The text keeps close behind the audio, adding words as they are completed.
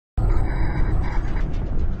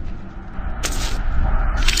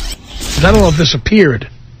because I don't know if this appeared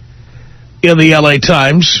in the LA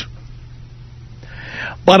Times,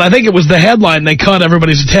 but I think it was the headline that caught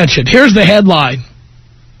everybody's attention. Here's the headline.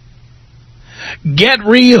 Get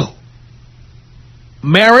real.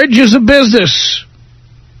 Marriage is a business.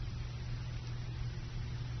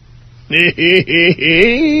 Written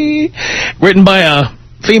by a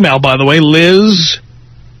female, by the way, Liz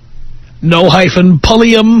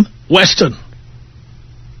Pulliam Weston.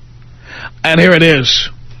 And here it is.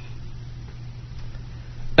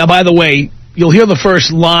 Now, by the way, you'll hear the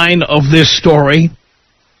first line of this story,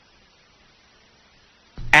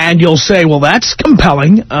 and you'll say, well, that's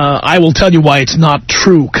compelling. I will tell you why it's not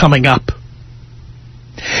true coming up.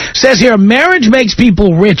 Says here, marriage makes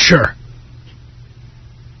people richer.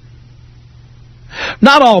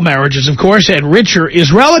 Not all marriages, of course, and richer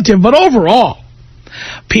is relative, but overall,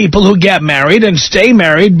 people who get married and stay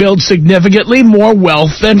married build significantly more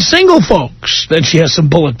wealth than single folks. Then she has some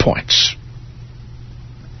bullet points.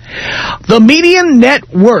 The median net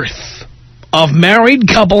worth of married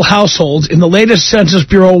couple households in the latest Census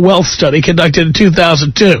Bureau wealth study conducted in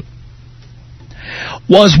 2002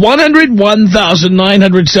 was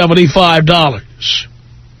 $101,975.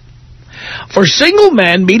 For single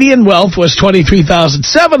men, median wealth was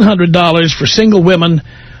 $23,700. For single women,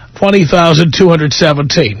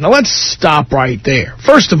 $20,217. Now, let's stop right there.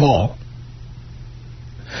 First of all,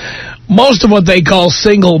 most of what they call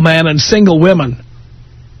single men and single women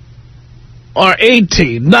are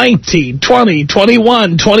 18, 19, 20,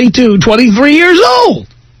 21, 22, 23 years old.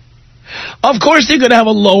 Of course, they're going to have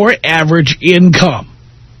a lower average income.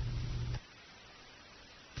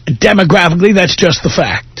 Demographically, that's just the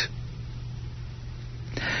fact.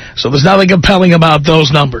 So there's nothing compelling about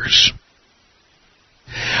those numbers.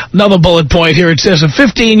 Another bullet point here. It says a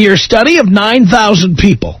 15-year study of 9,000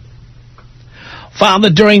 people found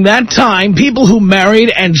that during that time, people who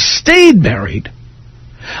married and stayed married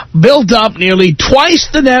built up nearly twice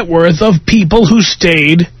the net worth of people who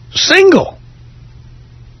stayed single.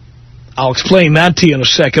 I'll explain that to you in a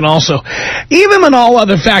second also. Even when all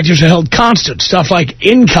other factors are held constant, stuff like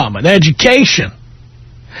income and education,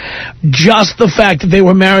 just the fact that they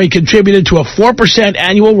were married contributed to a 4%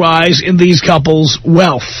 annual rise in these couples'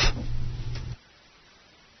 wealth.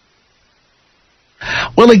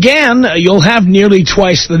 Well, again, you'll have nearly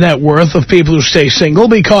twice the net worth of people who stay single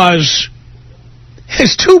because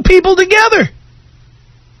it's two people together.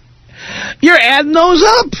 You're adding those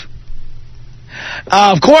up.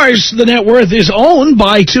 Of course, the net worth is owned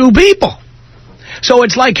by two people. So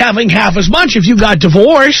it's like having half as much if you got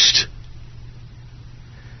divorced.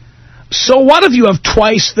 So what if you have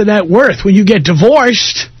twice the net worth? When you get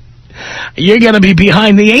divorced, you're going to be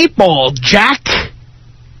behind the eight ball, Jack.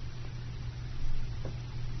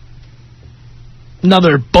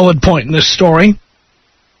 Another bullet point in this story.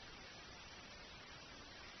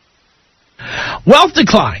 Wealth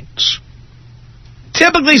declines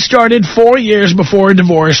typically started 4 years before a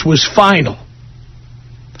divorce was final.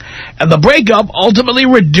 And the breakup ultimately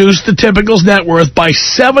reduced the typical's net worth by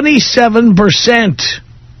 77%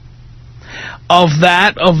 of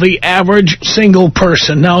that of the average single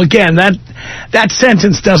person. Now, again, that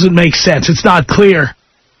sentence doesn't make sense. It's not clear.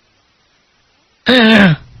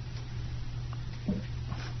 It's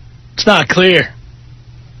not clear.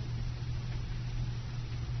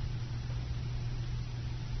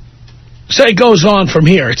 So it goes on from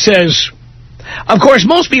here. It says, of course,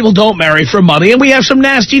 most people don't marry for money, and we have some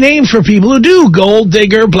nasty names for people who do. Gold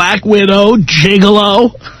digger, black widow,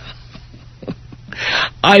 gigolo.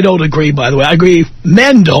 I don't agree, by the way. I agree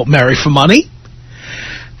men don't marry for money,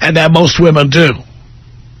 and that most women do.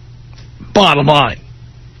 Bottom line.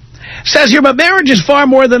 Says here, but marriage is far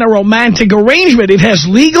more than a romantic arrangement. It has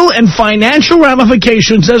legal and financial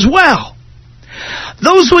ramifications as well.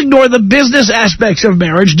 Those who ignore the business aspects of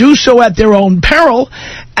marriage do so at their own peril,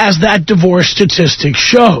 as that divorce statistic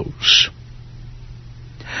shows.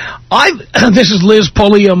 This is Liz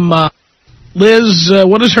Pulliam, what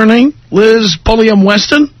is her name? Liz Pulliam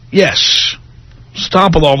Weston? Yes.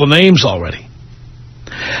 Stop with all the names already.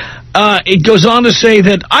 It goes on to say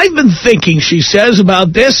that I've been thinking, she says,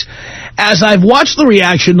 about this as I've watched the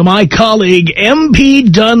reaction to my colleague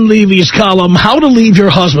MP Dunleavy's column, How to Leave Your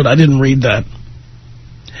Husband. I didn't read that.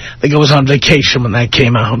 I think I was on vacation when that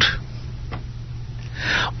came out.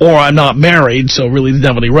 Or I'm not married, so it really didn't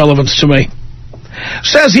have any relevance to me.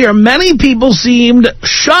 Says here, many people seemed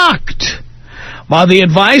shocked by the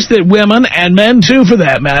advice that women, and men too for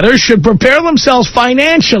that matter, should prepare themselves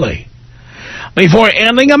financially before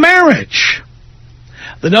ending a marriage.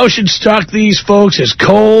 The notion struck these folks as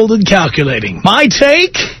cold and calculating. My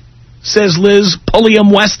take, says Liz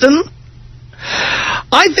Pulliam Weston,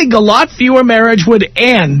 I think a lot fewer marriages would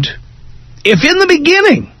end if in the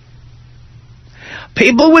beginning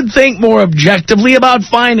people would think more objectively about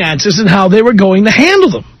finances and how they were going to handle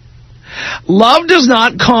them. Love does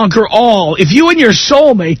not conquer all. If you and your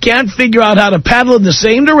soulmate can't figure out how to paddle in the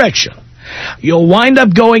same direction, you'll wind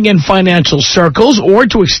up going in financial circles, or,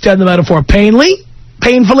 to extend the metaphor painfully,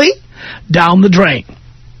 down the drain.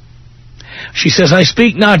 She says, I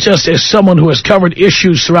speak not just as someone who has covered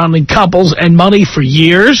issues surrounding couples and money for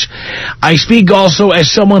years. I speak also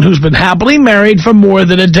as someone who's been happily married for more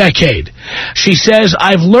than a decade. She says,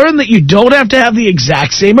 I've learned that you don't have to have the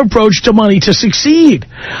exact same approach to money to succeed.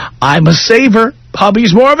 I'm a saver.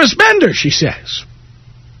 Hubby's more of a spender, she says.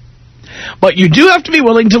 But you do have to be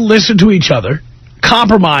willing to listen to each other,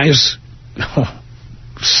 compromise,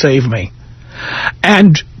 save me,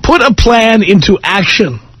 and put a plan into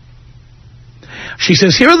action. She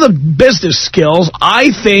says, here are the business skills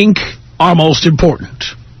I think are most important.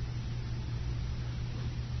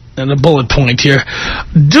 And a bullet point here.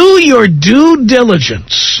 Do your due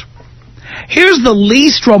diligence. Here's the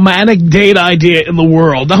least romantic date idea in the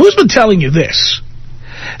world. Now, who's been telling you this?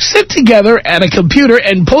 Sit together at a computer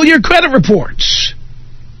and pull your credit reports.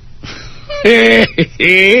 Then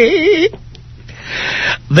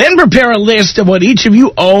prepare a list of what each of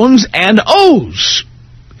you owns and owes.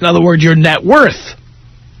 In other words, your net worth.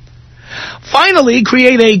 Finally,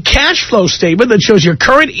 create a cash flow statement that shows your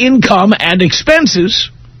current income and expenses.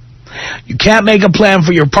 You can't make a plan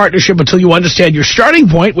for your partnership until you understand your starting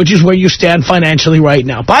point, which is where you stand financially right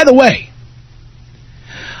now. By the way,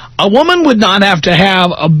 a woman would not have to have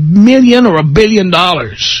 $1 million or $1 billion.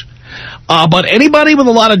 But anybody with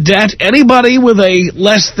a lot of debt, anybody with a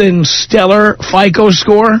less than stellar FICO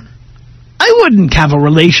score, I wouldn't have a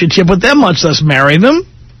relationship with them, much less marry them.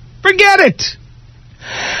 Forget it.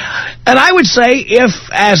 And I would say, if,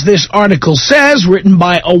 as this article says, written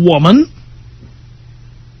by a woman,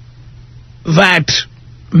 that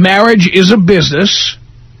marriage is a business,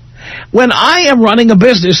 when I am running a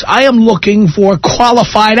business, I am looking for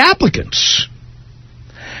qualified applicants.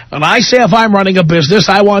 And I say, if I'm running a business,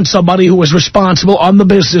 I want somebody who is responsible on the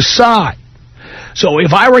business side. So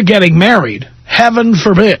if I were getting married, heaven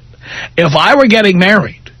forbid, if I were getting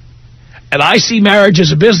married, and I see marriage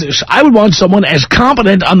as a business, I would want someone as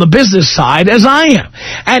competent on the business side as I am.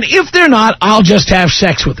 And if they're not, I'll just have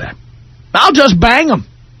sex with them. I'll just bang them.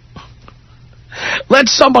 Let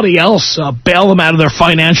somebody else bail them out of their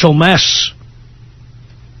financial mess.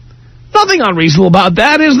 Nothing unreasonable about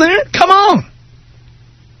that, is there? Come on.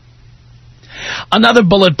 Another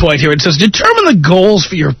bullet point here. It says, determine the goals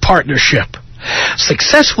for your partnership.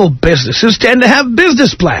 Successful businesses tend to have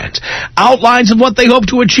business plans, outlines of what they hope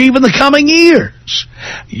to achieve in the coming years.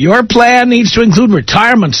 Your plan needs to include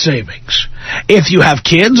retirement savings. If you have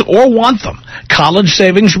kids or want them, college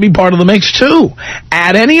savings should be part of the mix too.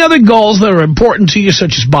 Add any other goals that are important to you,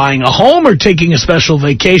 such as buying a home or taking a special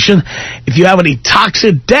vacation. If you have any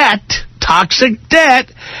toxic debt,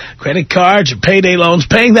 credit cards and payday loans,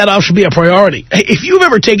 paying that off should be a priority. If you've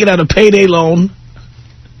ever taken out a payday loan,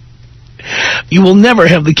 you will never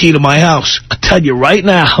have the key to my house. I'll tell you right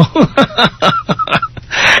now.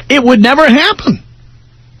 It would never happen.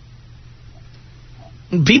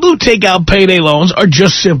 People who take out payday loans are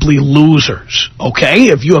just simply losers, okay?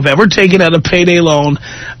 If you have ever taken out a payday loan,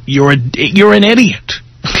 you're an idiot,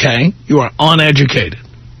 okay? You are uneducated.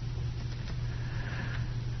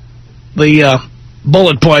 The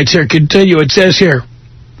bullet points here continue. It says here,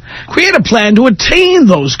 create a plan to attain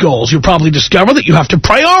those goals. You'll probably discover that you have to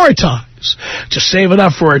prioritize. To save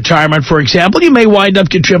enough for retirement, for example, you may wind up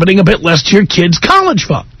contributing a bit less to your kids' college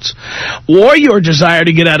funds. Or your desire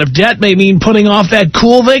to get out of debt may mean putting off that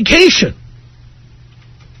cool vacation.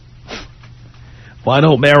 Well, I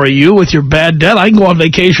don't marry you with your bad debt. I can go on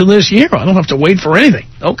vacation this year. I don't have to wait for anything.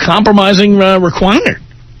 No compromising required.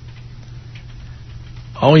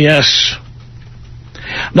 Oh, yes.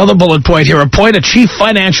 Another bullet point here. Appoint a chief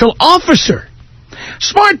financial officer.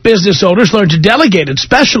 Smart business owners learn to delegate and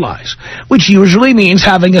specialize, which usually means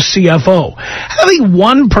having a CFO. Having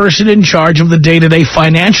one person in charge of the day-to-day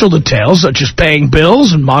financial details, such as paying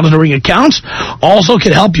bills and monitoring accounts, also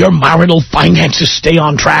can help your marital finances stay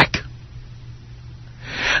on track.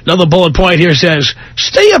 Another bullet point here says,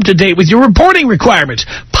 stay up to date with your reporting requirements.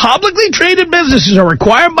 Publicly traded businesses are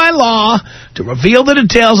required by law to reveal the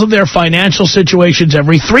details of their financial situations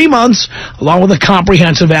every 3 months, along with a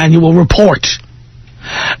comprehensive annual report.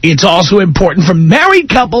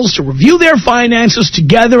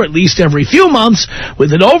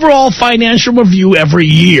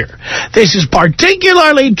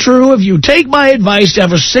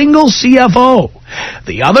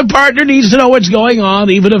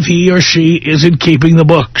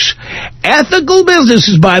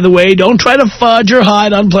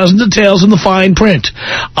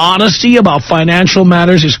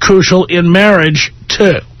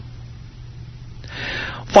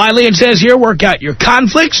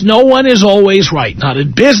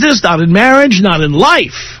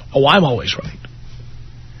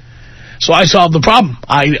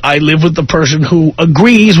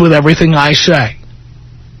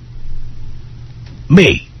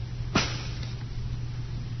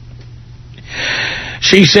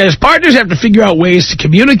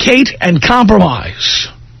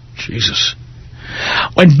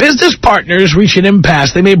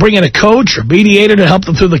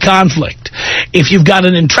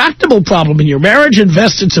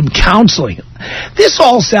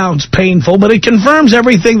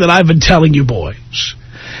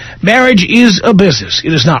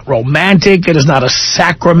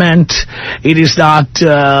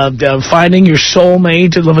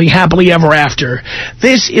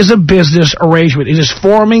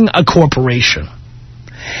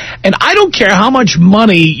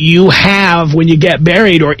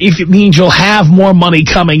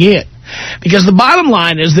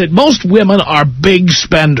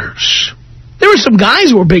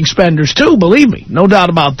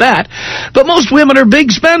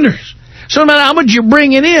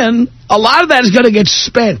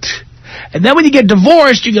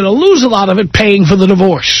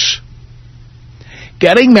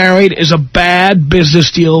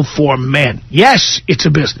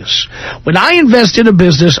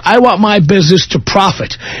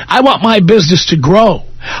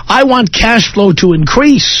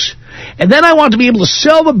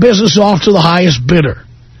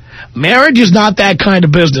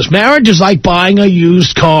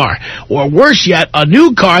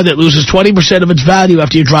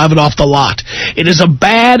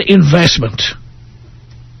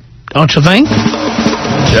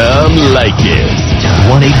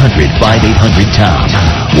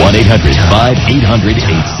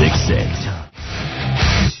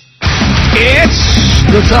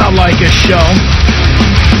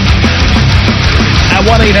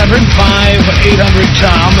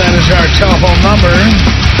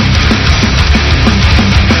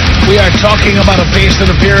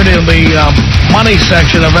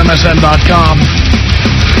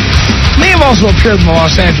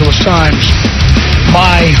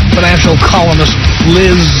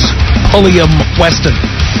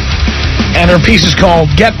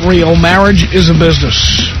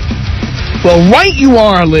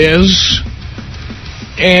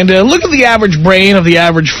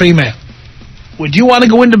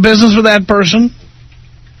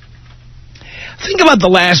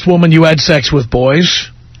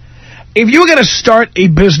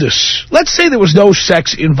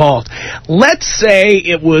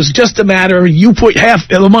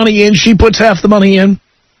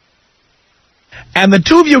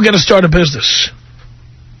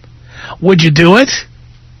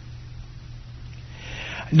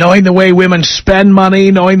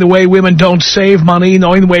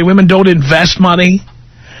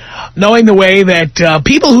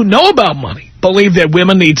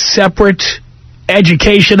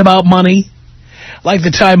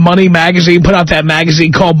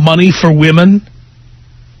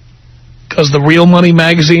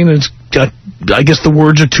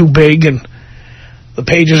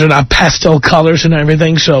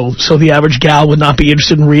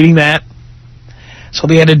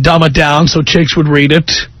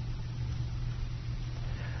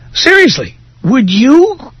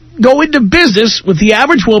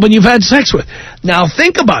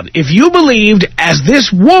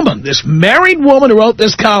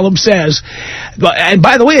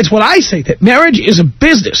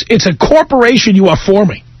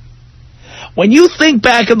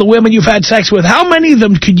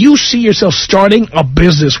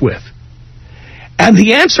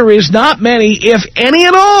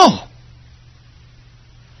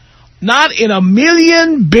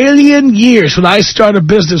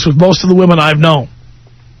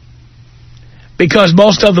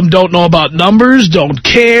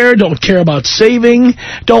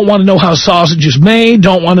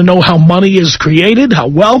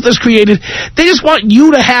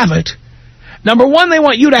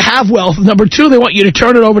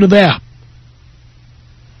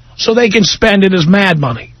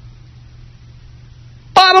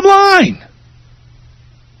 fine.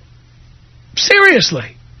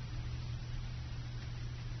 Seriously.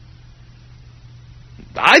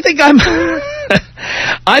 I think I'm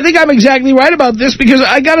exactly right about this because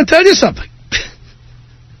I got to tell you something.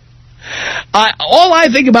 All I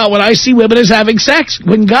think about when I see women is having sex.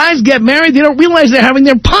 When guys get married, they don't realize they're having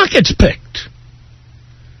their pockets picked.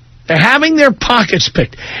 They're having their pockets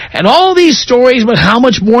picked. And all these stories about how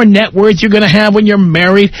much more net worth you're going to have when you're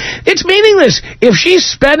married, it's meaningless. If she's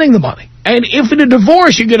spending the money, and if in a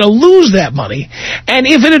divorce you're going to lose that money, and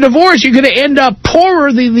if in a divorce you're going to end up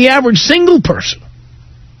poorer than the average single person,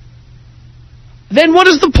 then what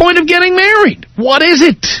is the point of getting married? What is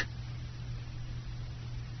it?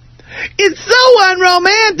 It's so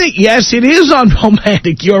unromantic. Yes, it is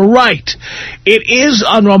unromantic. You're right. It is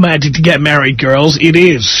unromantic to get married, girls. It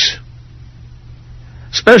is.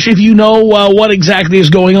 Especially if you know what exactly is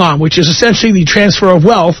going on, which is essentially the transfer of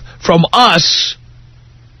wealth from us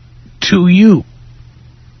to you.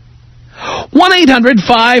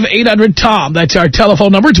 1-800-5800-TOM. That's our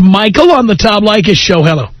telephone number. It's Michael on the Tom Leykis Show.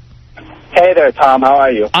 Hello. Hey there, Tom. How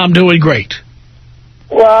are you? I'm doing great.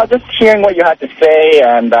 Well, just hearing what you had to say,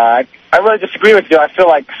 and I really disagree with you. I feel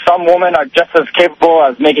like some women are just as capable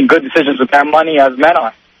as making good decisions with their money as men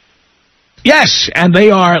are. Yes, and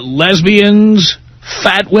they are lesbians,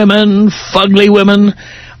 fat women, fugly women.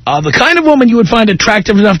 The kind of woman you would find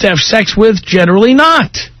attractive enough to have sex with, generally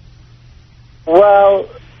not. Well,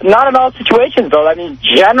 not in all situations, though. I mean,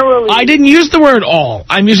 generally... I didn't use the word all.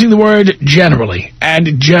 I'm using the word generally.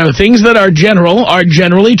 And things that are general are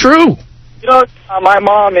generally true. You know, my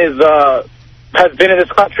mom has been in this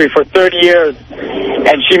country for 30 years,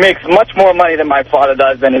 and she makes much more money than my father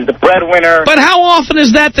does and is the breadwinner. But how often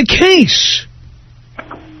is that the case?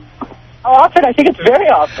 How often? I think it's very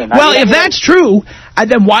often. Well, if that's true,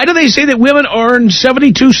 then why do they say that women earn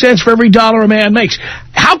 72 cents for every dollar a man makes?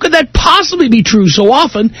 How could that possibly be true so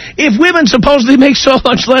often if women supposedly make so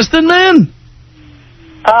much less than men?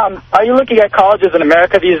 Are you looking at colleges in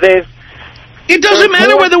America these days? It doesn't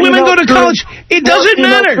matter whether women go to college. It doesn't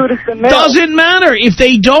matter. Doesn't matter. If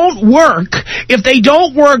they don't work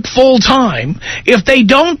full time, if they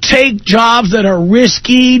don't take jobs that are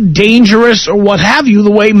risky, dangerous, or what have you,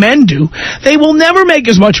 the way men do, they will never make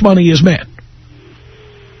as much money as men.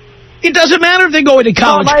 It doesn't matter if they go into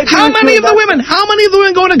college. How many of the women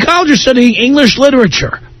going to college are studying English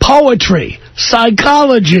literature, poetry,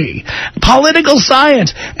 psychology, political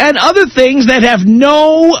science, and other things that have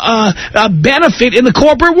no benefit in the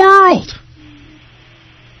corporate world?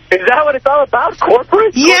 Is that what it's all about,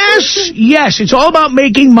 corporate? Yes, it's all about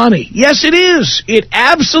making money. Yes, it is. It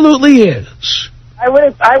absolutely is. I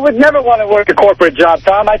would never want to work a corporate job,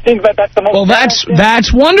 Tom. I think that's the most... Well,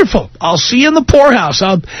 that's wonderful. I'll see you in the poorhouse.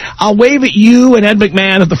 I'll wave at you and Ed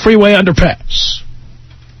McMahon at the freeway underpass.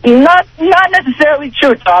 Not necessarily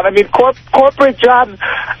true, Tom. I mean, corporate jobs,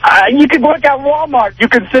 you could work at Walmart. You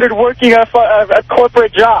considered working a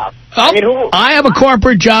corporate job. I have a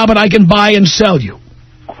corporate job and I can buy and sell you.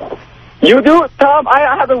 You do? Tom, I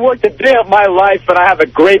haven't worked a day of my life, but I have a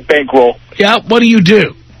great bankroll. Yeah, what do you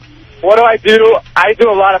do? What do? I do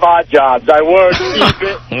a lot of odd jobs. I work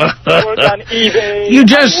on eBay. You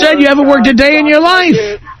just said you haven't worked a day in your life.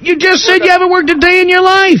 You just said you haven't worked a day in your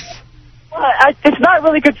life. Well, it's not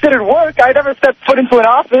really considered work. I never stepped foot into an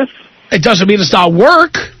office. It doesn't mean it's not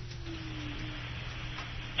work.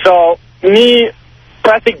 So, me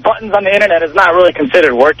pressing buttons on the internet is not really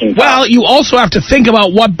considered working. Well, you also have to think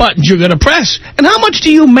about what buttons you're going to press. And how much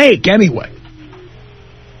do you make anyway?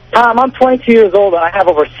 Tom, I'm 22 years old and I have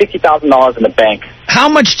over $60,000 in the bank. How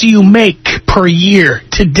much do you make per year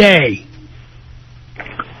today?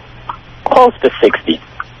 Close to 60.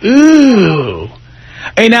 Ooh.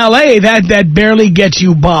 In L.A., that barely gets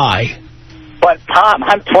you by. But, Tom,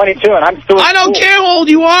 I'm 22 and I'm still I don't care how old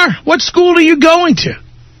you are. What school are you going to?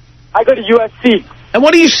 I go to USC. And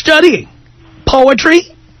what are you studying? Poetry?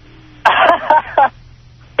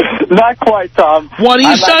 Not quite, Tom. What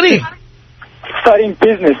are you studying? Studying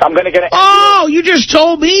business. I'm going to get an MBA. Oh, you just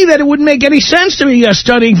told me that it wouldn't make any sense to me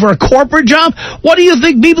studying for a corporate job. What do you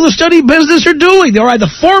think people who study business are doing? They're either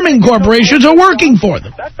forming corporations or working for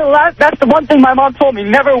them. That's the one thing my mom told me.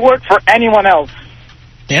 Never work for anyone else.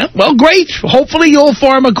 Yeah, well, great. Hopefully you'll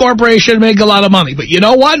form a corporation and make a lot of money. But you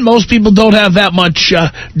know what? Most people don't have that much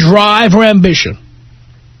drive or ambition.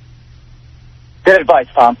 Good advice,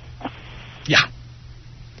 Tom. Yeah.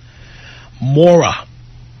 Mora.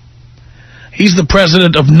 He's the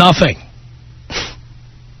president of nothing.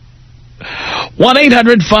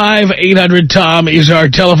 1-800-5800-TOM is our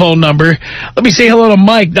telephone number. Let me say hello to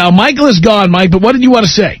Mike. Now, Michael is gone, Mike, but what did you want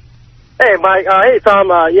to say? Hey, Mike. Hey, Tom.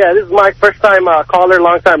 Yeah, this is Mike, first-time caller,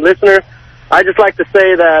 long-time listener. I just like to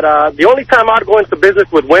say that the only time I'd go into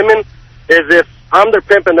business with women is if I'm their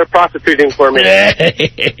pimp and they're prostituting for me.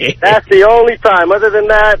 That's the only time. Other than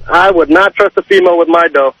that, I would not trust a female with my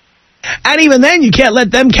dough. And even then, you can't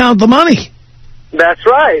let them count the money. That's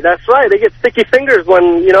right. That's right. They get sticky fingers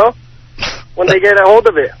when, you know, when they get a hold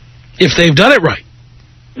of it. If they've done it right.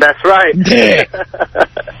 That's right. Yeah.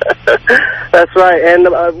 That's right. And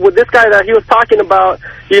with this guy that he was talking about,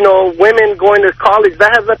 you know, women going to college,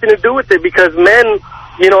 that has nothing to do with it because men,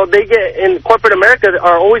 you know, they get in corporate America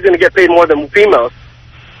are always going to get paid more than females.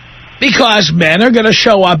 Because men are going to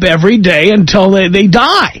show up every day until they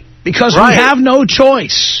die. Because we have no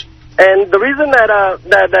choice. And the reason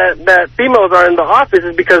that females are in the office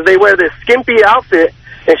is because they wear this skimpy outfit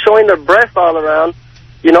and showing their breasts all around.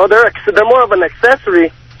 You know, they're more of an accessory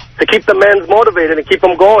to keep the men motivated and keep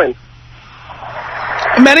them going.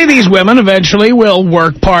 Many of these women eventually will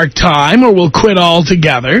work part-time or will quit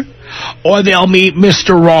altogether. Or they'll meet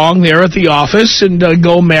Mr. Wrong there at the office and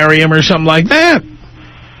go marry him or something like that.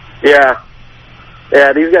 Yeah.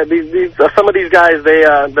 Yeah, these guys, some of these guys,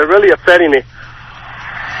 they're really upsetting me.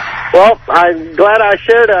 Well, I'm glad I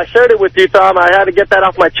shared it with you, Tom. I had to get that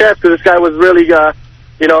off my chest because this guy was really,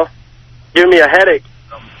 you know, giving me a headache.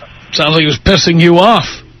 Sounds like he was pissing you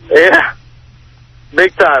off. Yeah,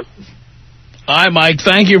 big time. Hi, Mike.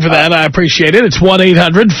 Thank you for that. I appreciate it. It's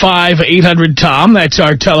 1-800-5800-TOM. That's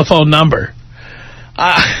our telephone number.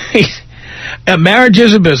 Marriage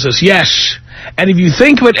is a business, yes. And if you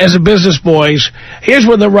think of it as a business, boys, here's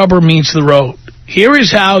where the rubber meets the road. Here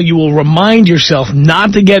is how you will remind yourself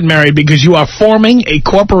not to get married because you are forming a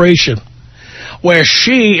corporation where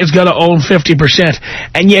she is going to own 50%,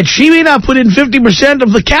 and yet she may not put in 50%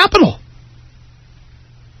 of the capital.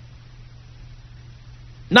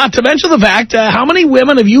 Not to mention the fact, how many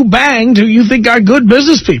women have you banged who you think are good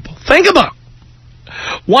business people? Think about it.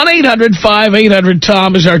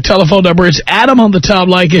 1-800-5800-TOM is our telephone number. It's Adam on the Tom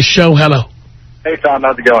Leykis Show. Hello. Hey, Tom.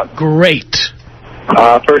 How's it going? Great.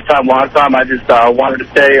 First time, long time. I just wanted to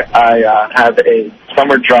say I have a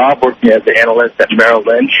summer job working as an analyst at Merrill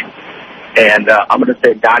Lynch. And I'm going to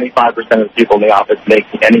say 95% of the people in the office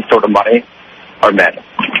making any sort of money are men.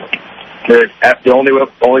 The only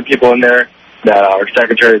people in there that are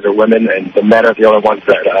secretaries are women, and the men are the only ones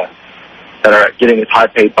that are getting these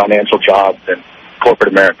high-paid financial jobs in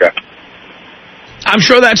corporate America. I'm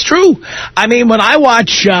sure that's true. I mean, when I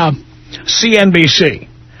watch CNBC,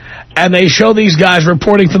 and they show these guys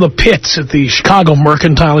reporting from the pits at the Chicago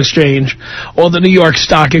Mercantile Exchange or the New York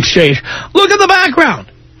Stock Exchange, look at the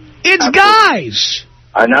background. It's guys.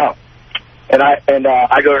 I know. And I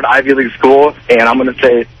go to an Ivy League school, and I'm going to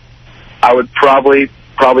say I would probably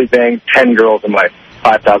bang 10 girls in my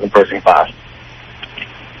 5,000 person class.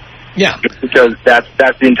 Yeah. Just because that's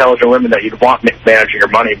the intelligent women that you'd want managing your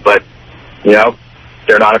money, but, you know,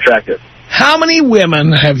 they're not attractive. How many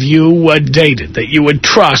women have you dated that you would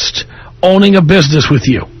trust owning a business with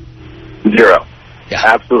you? Zero. Yeah.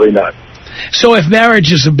 Absolutely none. So if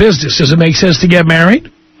marriage is a business, does it make sense to get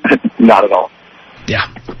married? Not at all. Yeah.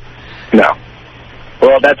 No.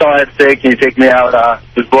 Well, that's all I have to say. Can you take me out?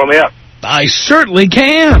 Just blow me up. I certainly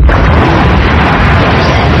can.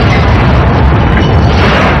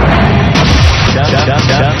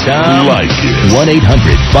 Tom Leykis.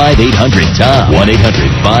 1-800-5800-TOM.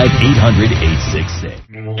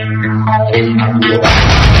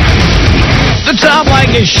 1-800-5800-866. The Tom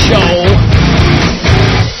Leykis Show.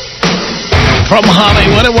 From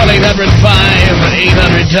Hollywood at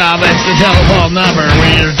 1-800-5800-TOM. That's the telephone number.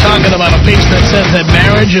 We're talking about a piece that says that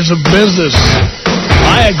marriage is a business.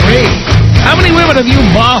 I agree. How many women have you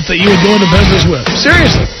bought that you would go into business with?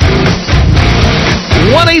 Seriously.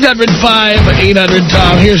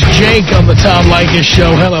 1-800-5800-TOM. Here's Jake on the Tom Leykis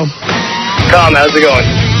Show. Hello. Tom, how's it going?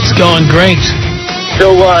 It's going great.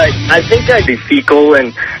 So, I think I'd be feeble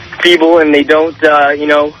and they don't, you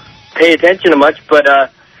know, pay attention to much, but,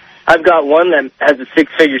 I've got one that has a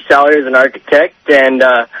six-figure salary as an architect, and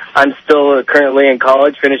I'm still currently in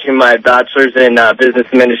college finishing my bachelor's in business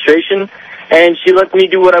administration, and she lets me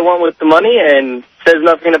do what I want with the money and says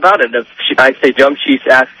nothing about it. If I say jump, she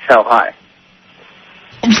asks how high.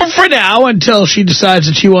 For now, until she decides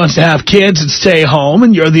that she wants to have kids and stay home,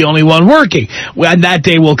 and you're the only one working. And that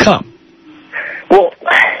day will come. Well,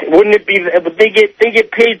 wouldn't it be, they get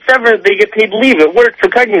paid severance, they get paid leave at work for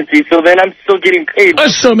pregnancy, so then I'm still getting paid.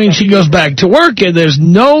 Assuming she goes back to work, and there's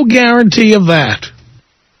no guarantee of that.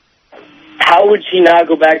 How would she not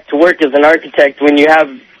go back to work as an architect when you have,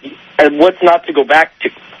 what's not to go back to?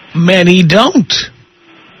 Many don't.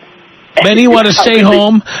 Many want to stay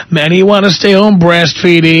home. Many want to stay home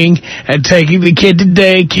breastfeeding and taking the kid to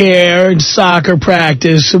daycare and soccer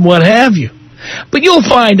practice and what have you. But you'll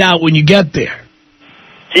find out when you get there.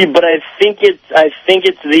 See, but I think it's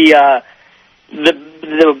the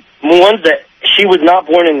ones that she was not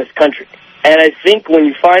born in this country. And I think when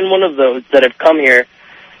you find one of those that have come here,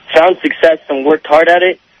 found success and worked hard at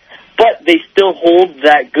it, but they still hold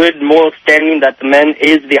that good moral standing that the man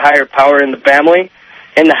is the higher power in the family,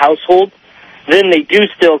 in the household, then they do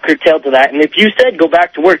still curtail to that. And if you said go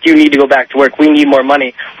back to work, you need to go back to work. We need more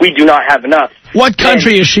money. We do not have enough. What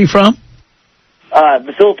country is she from?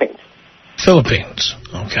 The Philippines. Philippines.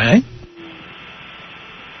 Okay.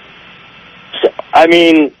 So, I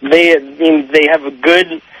mean, they have a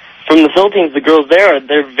good, from the Philippines, the girls there,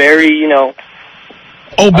 they're very,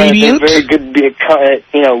 obedient? They're very good,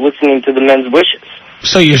 listening to the men's wishes.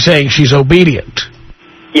 So you're saying she's obedient?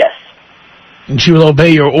 Yes. And she will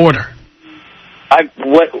obey your order?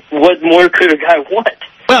 What more could a guy want?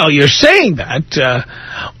 Well, you're saying that.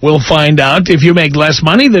 We'll find out. If you make less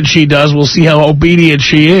money than she does, we'll see how obedient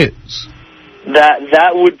she is.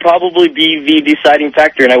 That would probably be the deciding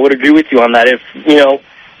factor, and I would agree with you on that. If,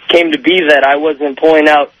 came to be that I wasn't pulling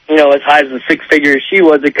out, as high as the six figure as she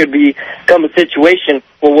was, it could become a situation,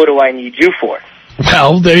 well, what do I need you for?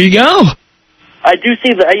 Well, there you go. I do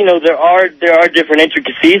see that, there are different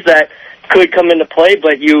intricacies that could come into play,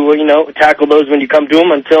 but you tackle those when you come to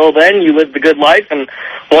them. Until then, you live the good life, and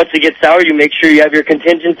once it gets sour, you make sure you have your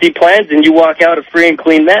contingency plans, and you walk out a free and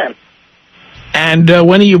clean man. And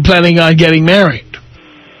when are you planning on getting married?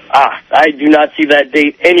 I do not see that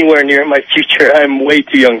date anywhere near my future. I'm way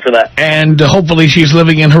too young for that. And hopefully she's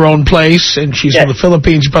living in her own place, and she's from the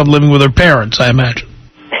Philippines. She's probably living with her parents, I imagine.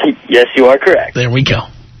 Yes, you are correct. There we go.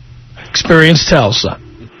 Experience tells,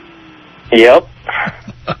 son. Yep.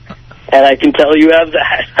 And I can tell you have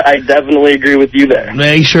that. I definitely agree with you there.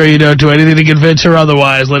 Make sure you don't do anything to convince her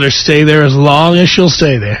otherwise. Let her stay there as long as she'll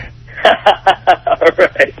stay there. All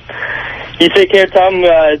right. You take care, Tom.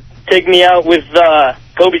 Take me out with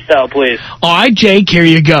Kobe style, please. All right, Jake, here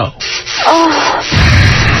you go.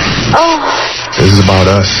 This is about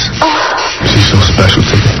us. She's so special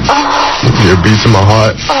to me. Your beats in my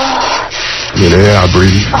heart. The air I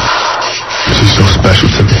breathe. She's so special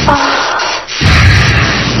to me.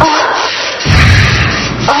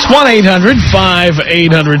 It's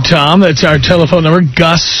 1-800-5800-TOM. That's our telephone number.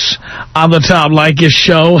 Gus on the Tom Leykis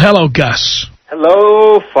Show. Hello, Gus.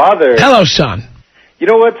 Hello, Father. Hello, son. You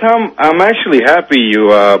know what, Tom? I'm actually happy you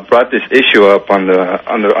brought this issue up on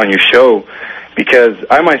your show, because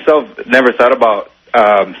I myself never thought about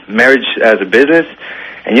marriage as a business.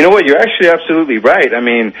 And you know what? You're actually absolutely right. I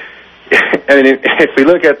mean, if we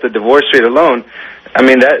look at the divorce rate alone, I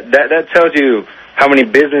mean that tells you how many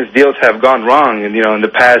business deals have gone wrong in the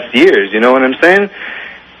past years. You know what I'm saying?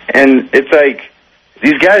 And it's like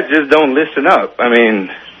these guys just don't listen up. I mean,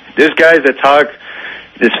 there's guys that talk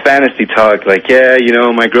this fantasy talk, like,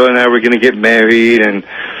 my girl and I, we're going to get married, and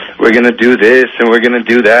we're going to do this, and we're going to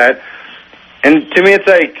do that. And to me, it's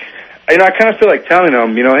like, I kind of feel like telling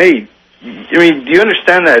them, hey, I mean, do you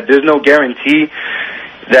understand that there's no guarantee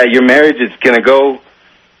that your marriage is going to go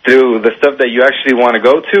through the stuff that you actually want to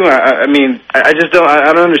go to? I mean, I just don't,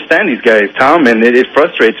 I don't understand these guys, Tom, and it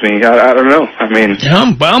frustrates me. I don't know. I mean.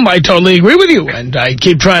 Yeah, well, I totally agree with you, and I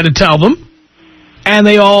keep trying to tell them. And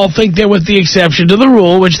they all think they're with the exception to the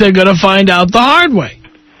rule, which they're going to find out the hard way.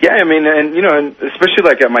 Yeah, I mean, and especially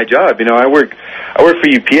like at my job, I work for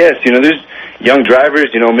UPS. There's young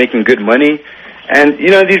drivers, making good money, and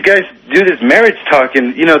these guys do this marriage talk,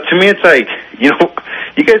 and to me, it's like, you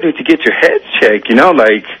guys need to get your heads checked.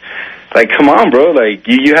 Like come on, bro, like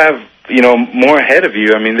you have more ahead of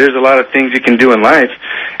you. I mean, there's a lot of things you can do in life,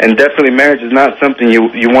 and definitely marriage is not something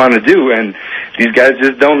you want to do, and these guys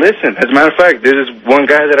just don't listen. As a matter of fact, there's this one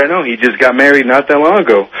guy that I know, he just got married not that long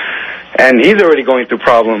ago, and he's already going through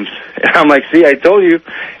problems. And I'm like, see, I told you,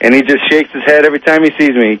 and he just shakes his head every time he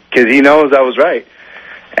sees me, because he knows I was right.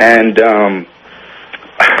 And, I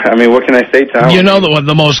mean, what can I say, Tom? You know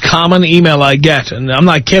the most common email I get, and I'm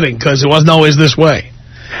not kidding, because it wasn't always this way.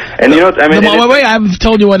 And I mean... Wait, I've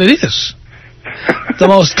told you what it is. The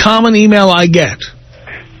most common email I get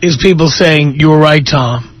is people saying, you were right,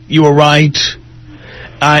 Tom. You were right.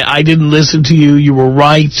 I didn't listen to you. You were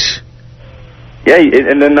right. Yeah,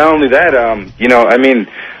 and then not only that, I mean,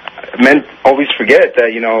 men always forget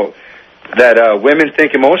that, that women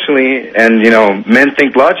think emotionally and, men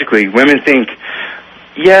think logically. Women think,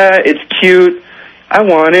 yeah, it's cute. I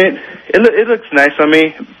want it. It looks nice on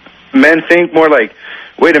me. Men think more like,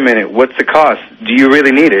 wait a minute, what's the cost? Do you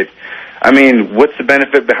really need it? I mean, what's the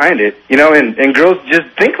benefit behind it? You know, and girls just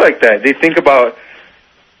think like that. They think about,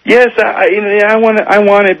 yes, I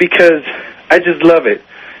want it because I just love it.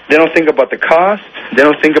 They don't think about the cost. They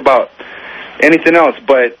don't think about anything else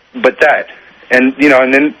but that. And, you know,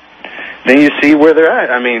 and then you see where they're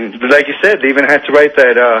at. I mean, like you said, they even had to write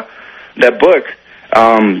that book,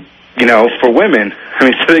 you know, for women. I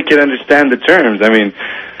mean, so they can understand the terms. I mean,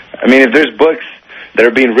 if there's books that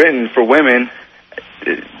are being written for women,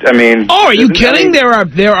 I mean... Oh, are you kidding? There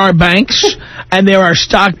are banks and there are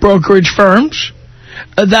stock brokerage firms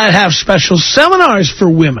that have special seminars for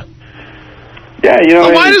women. Yeah, you know...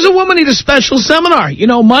 Why does a woman need a special seminar? You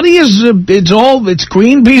know, money is, it's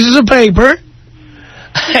green pieces of paper,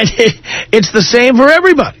 and it's the same for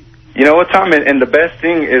everybody. You know what, Tom? And the best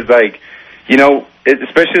thing is, like, you know,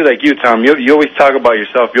 especially like you, Tom, you always talk about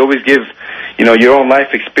yourself. You always give, you know, your own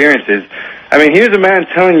life experiences. I mean, here's a man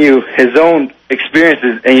telling you his own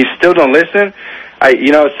experiences, and you still don't listen.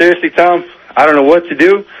 You know, seriously, Tom, I don't know what to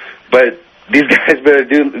do, but these guys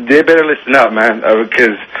better listen up, man,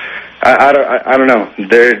 because I don't know.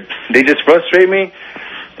 They just frustrate me.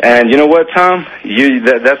 And you know what, Tom?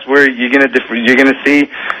 That's where you're gonna see,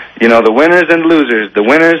 you know, the winners and losers. The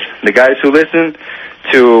winners, the guys who listen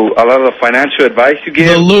to a lot of the financial advice you give.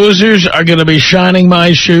 The losers are going to be shining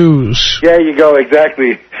my shoes. Yeah, you go,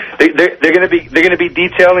 exactly. They're going to be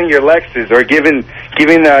detailing your Lexus or giving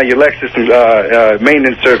your Lexus some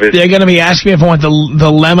maintenance service. They're going to be asking me if I want the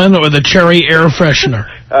lemon or the cherry air freshener.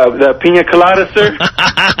 The pina colada, sir.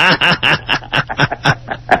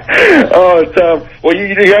 Oh, Tom. Well,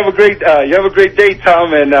 you have a great day,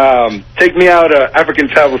 Tom, and take me out African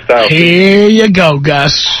travel style. Here you go,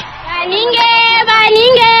 Gus.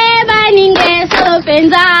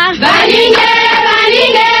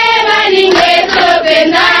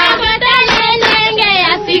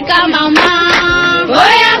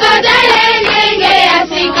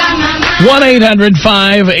 One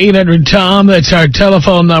 1-800-5800-TOM. That's our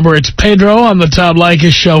telephone number. It's Pedro on the Tom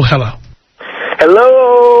Leykis Show. Hello.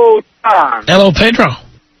 Hello, Tom. Hello, Pedro.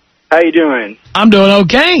 How you doing? I'm doing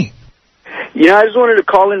okay. You know, I just wanted to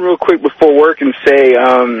call in real quick before work and say,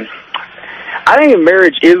 I think a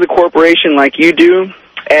marriage is a corporation like you do,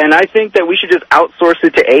 and I think that we should just outsource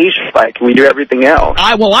it to Asia like we do everything else.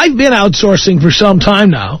 Well, I've been outsourcing for some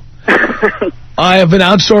time now. I have been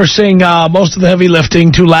outsourcing most of the heavy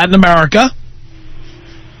lifting to Latin America,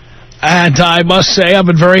 and I must say I've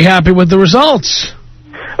been very happy with the results.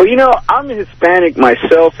 Well, you know, I'm a Hispanic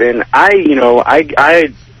myself, and I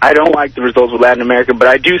don't like the results with Latin America, but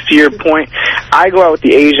I do see your point. I go out with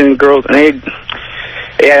the Asian girls, and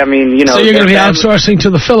I mean, you know... So you're going to be outsourcing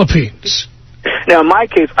to the Philippines? Now, in my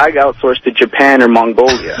case, I outsource to Japan or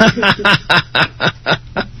Mongolia.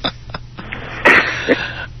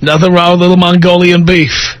 Nothing wrong with a little Mongolian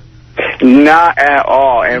beef. Not at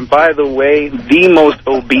all. And by the way, the most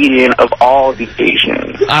obedient of all the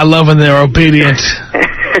Asians. I love when they're obedient.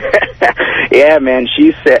 Yeah, man.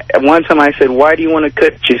 She said, one time I said, why do you want to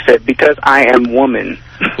cook? She said, because I am woman.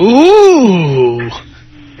 Ooh.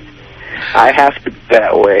 I have to be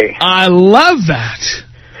that way. I love that.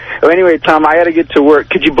 Well, anyway, Tom, I got to get to work.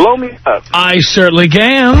 Could you blow me up? I certainly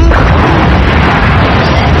can.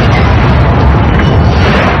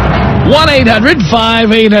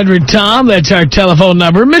 1-800-5800-TOM. That's our telephone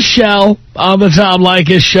number. Michelle on the Tom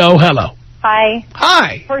Leykis Show. Hello. Hi.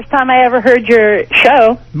 Hi. First time I ever heard your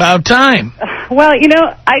show. About time. Well, you know,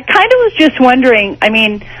 I kind of was just wondering, I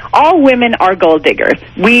mean, all women are gold diggers.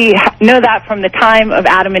 We know that from the time of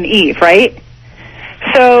Adam and Eve, right?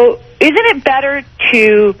 So isn't it better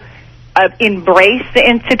to embrace the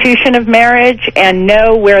institution of marriage and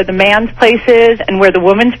know where the man's place is and where the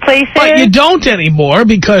woman's place is? But you don't anymore,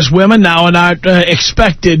 because women now are not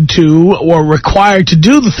expected to or required to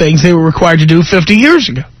do the things they were required to do 50 years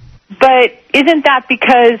ago. But isn't that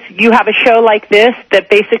because you have a show like this that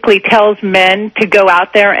basically tells men to go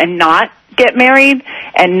out there and not get married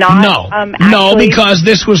and not No, because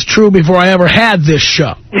this was true before I ever had this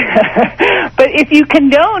show. But if you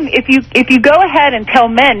condone, if you go ahead and tell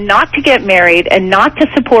men not to get married and not to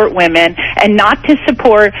support women and not to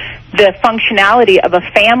support the functionality of a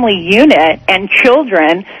family unit and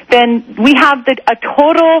children, then we have a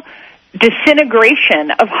total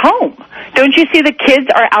disintegration of home. Don't you see the kids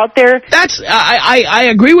are out there? I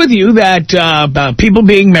agree with you that people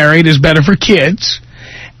being married is better for kids.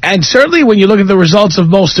 And certainly when you look at the results of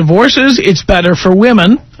most divorces, it's better for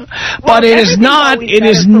women. But it is not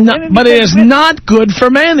good for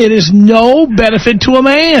men. It is no benefit to a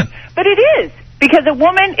man. But it is. Because a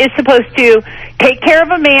woman is supposed to take care of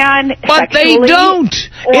a man But sexually. they don't.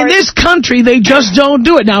 In this country, they just don't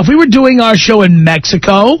do it. Now, if we were doing our show in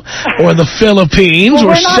Mexico or the Philippines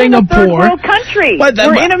or Singapore... We're not in a third world country.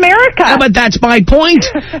 We're in America. But that's my point.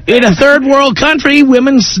 In a third world country,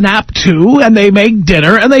 women snap to, and they make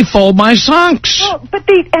dinner, and they fold my socks. Well, but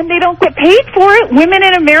they don't get paid for it. Women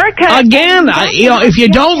in America... Again, if you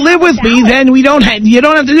don't live with me, then you don't have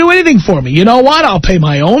to do anything for me. You know what? I'll pay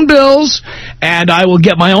my own bills, and I will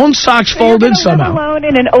get my own socks folded somehow. Live alone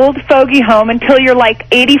in an old fogey home until you're like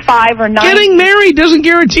 85 or 90. Getting married doesn't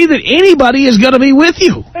guarantee that anybody is going to be with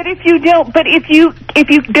you. But if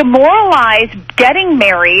you demoralize getting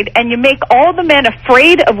married and you make all the men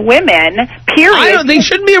afraid of women, period. They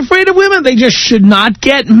shouldn't be afraid of women. They just should not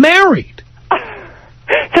get married.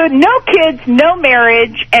 So no kids, no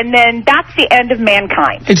marriage, and then that's the end of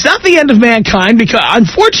mankind. It's not the end of mankind because,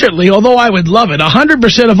 unfortunately, although I would love it,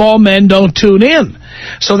 100% of all men don't tune in.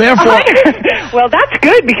 So therefore... Well, that's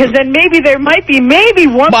good, because then maybe there might be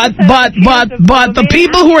one... But the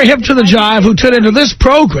people who are hip to the jive who tune into this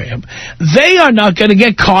program, they are not going to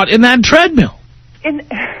get caught in that treadmill.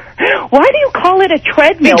 Why do you call it a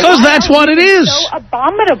treadmill? Because that's what it is. So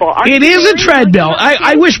abominable. It is a treadmill.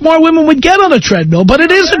 I wish more women would get on a treadmill, but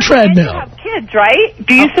it is a treadmill. You have kids, right?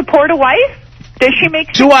 Do you support a wife? Does she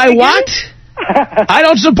make... Do I what? I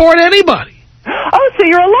don't support anybody. Oh, so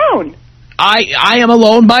you're alone. I am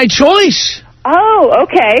alone by choice. Oh,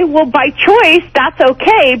 okay. Well, by choice, that's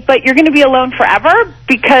okay, but you're going to be alone forever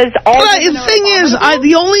because all... The thing is,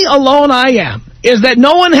 the only alone I am is that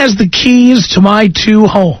no one has the keys to my 2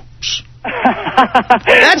 homes.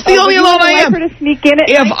 That's the only alone I am.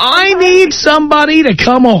 If I need somebody to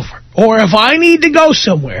come over, or if I need to go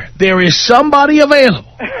somewhere, there is somebody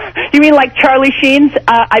available. You mean like Charlie Sheen's,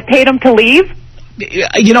 I paid him to leave?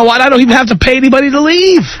 You know what? I don't even have to pay anybody to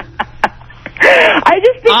leave.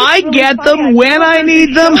 I get them when I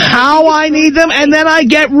need them, how I need them, and then I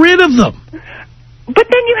get rid of them. But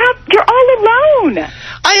then you're all alone.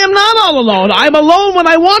 I am not all alone. I'm alone when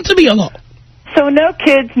I want to be alone. So no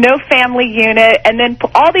kids, no family unit, and then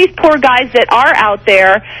all these poor guys that are out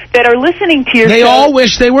there that are listening to your show. They all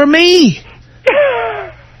wish they were me.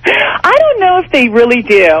 I don't know if they really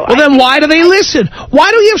do. Well, then why do they listen?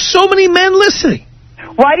 Why do you have so many men listening?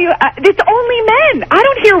 Why do you... it's only men. I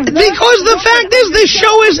don't hear... Because the fact is this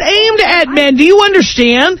show is aimed at men. Do you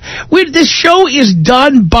understand? This show is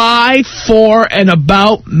done by, for, and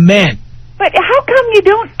about men. But how come you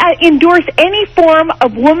don't endorse any form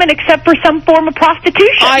of woman except for some form of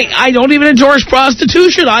prostitution? I don't even endorse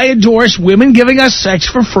prostitution. I endorse women giving us sex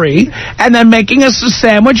for free and then making us a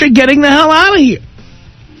sandwich and getting the hell out of here.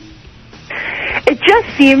 It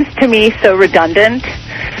just seems to me so redundant.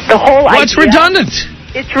 The whole idea... What's redundant?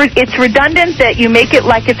 It's redundant that you make it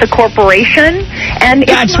like it's a corporation, and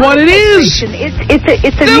that's what it is. It's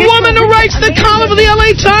a the woman who writes the column for the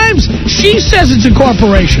LA Times, she says it's a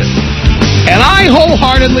corporation, and I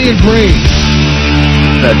wholeheartedly agree.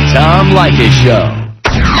 The Tom Leykis Show.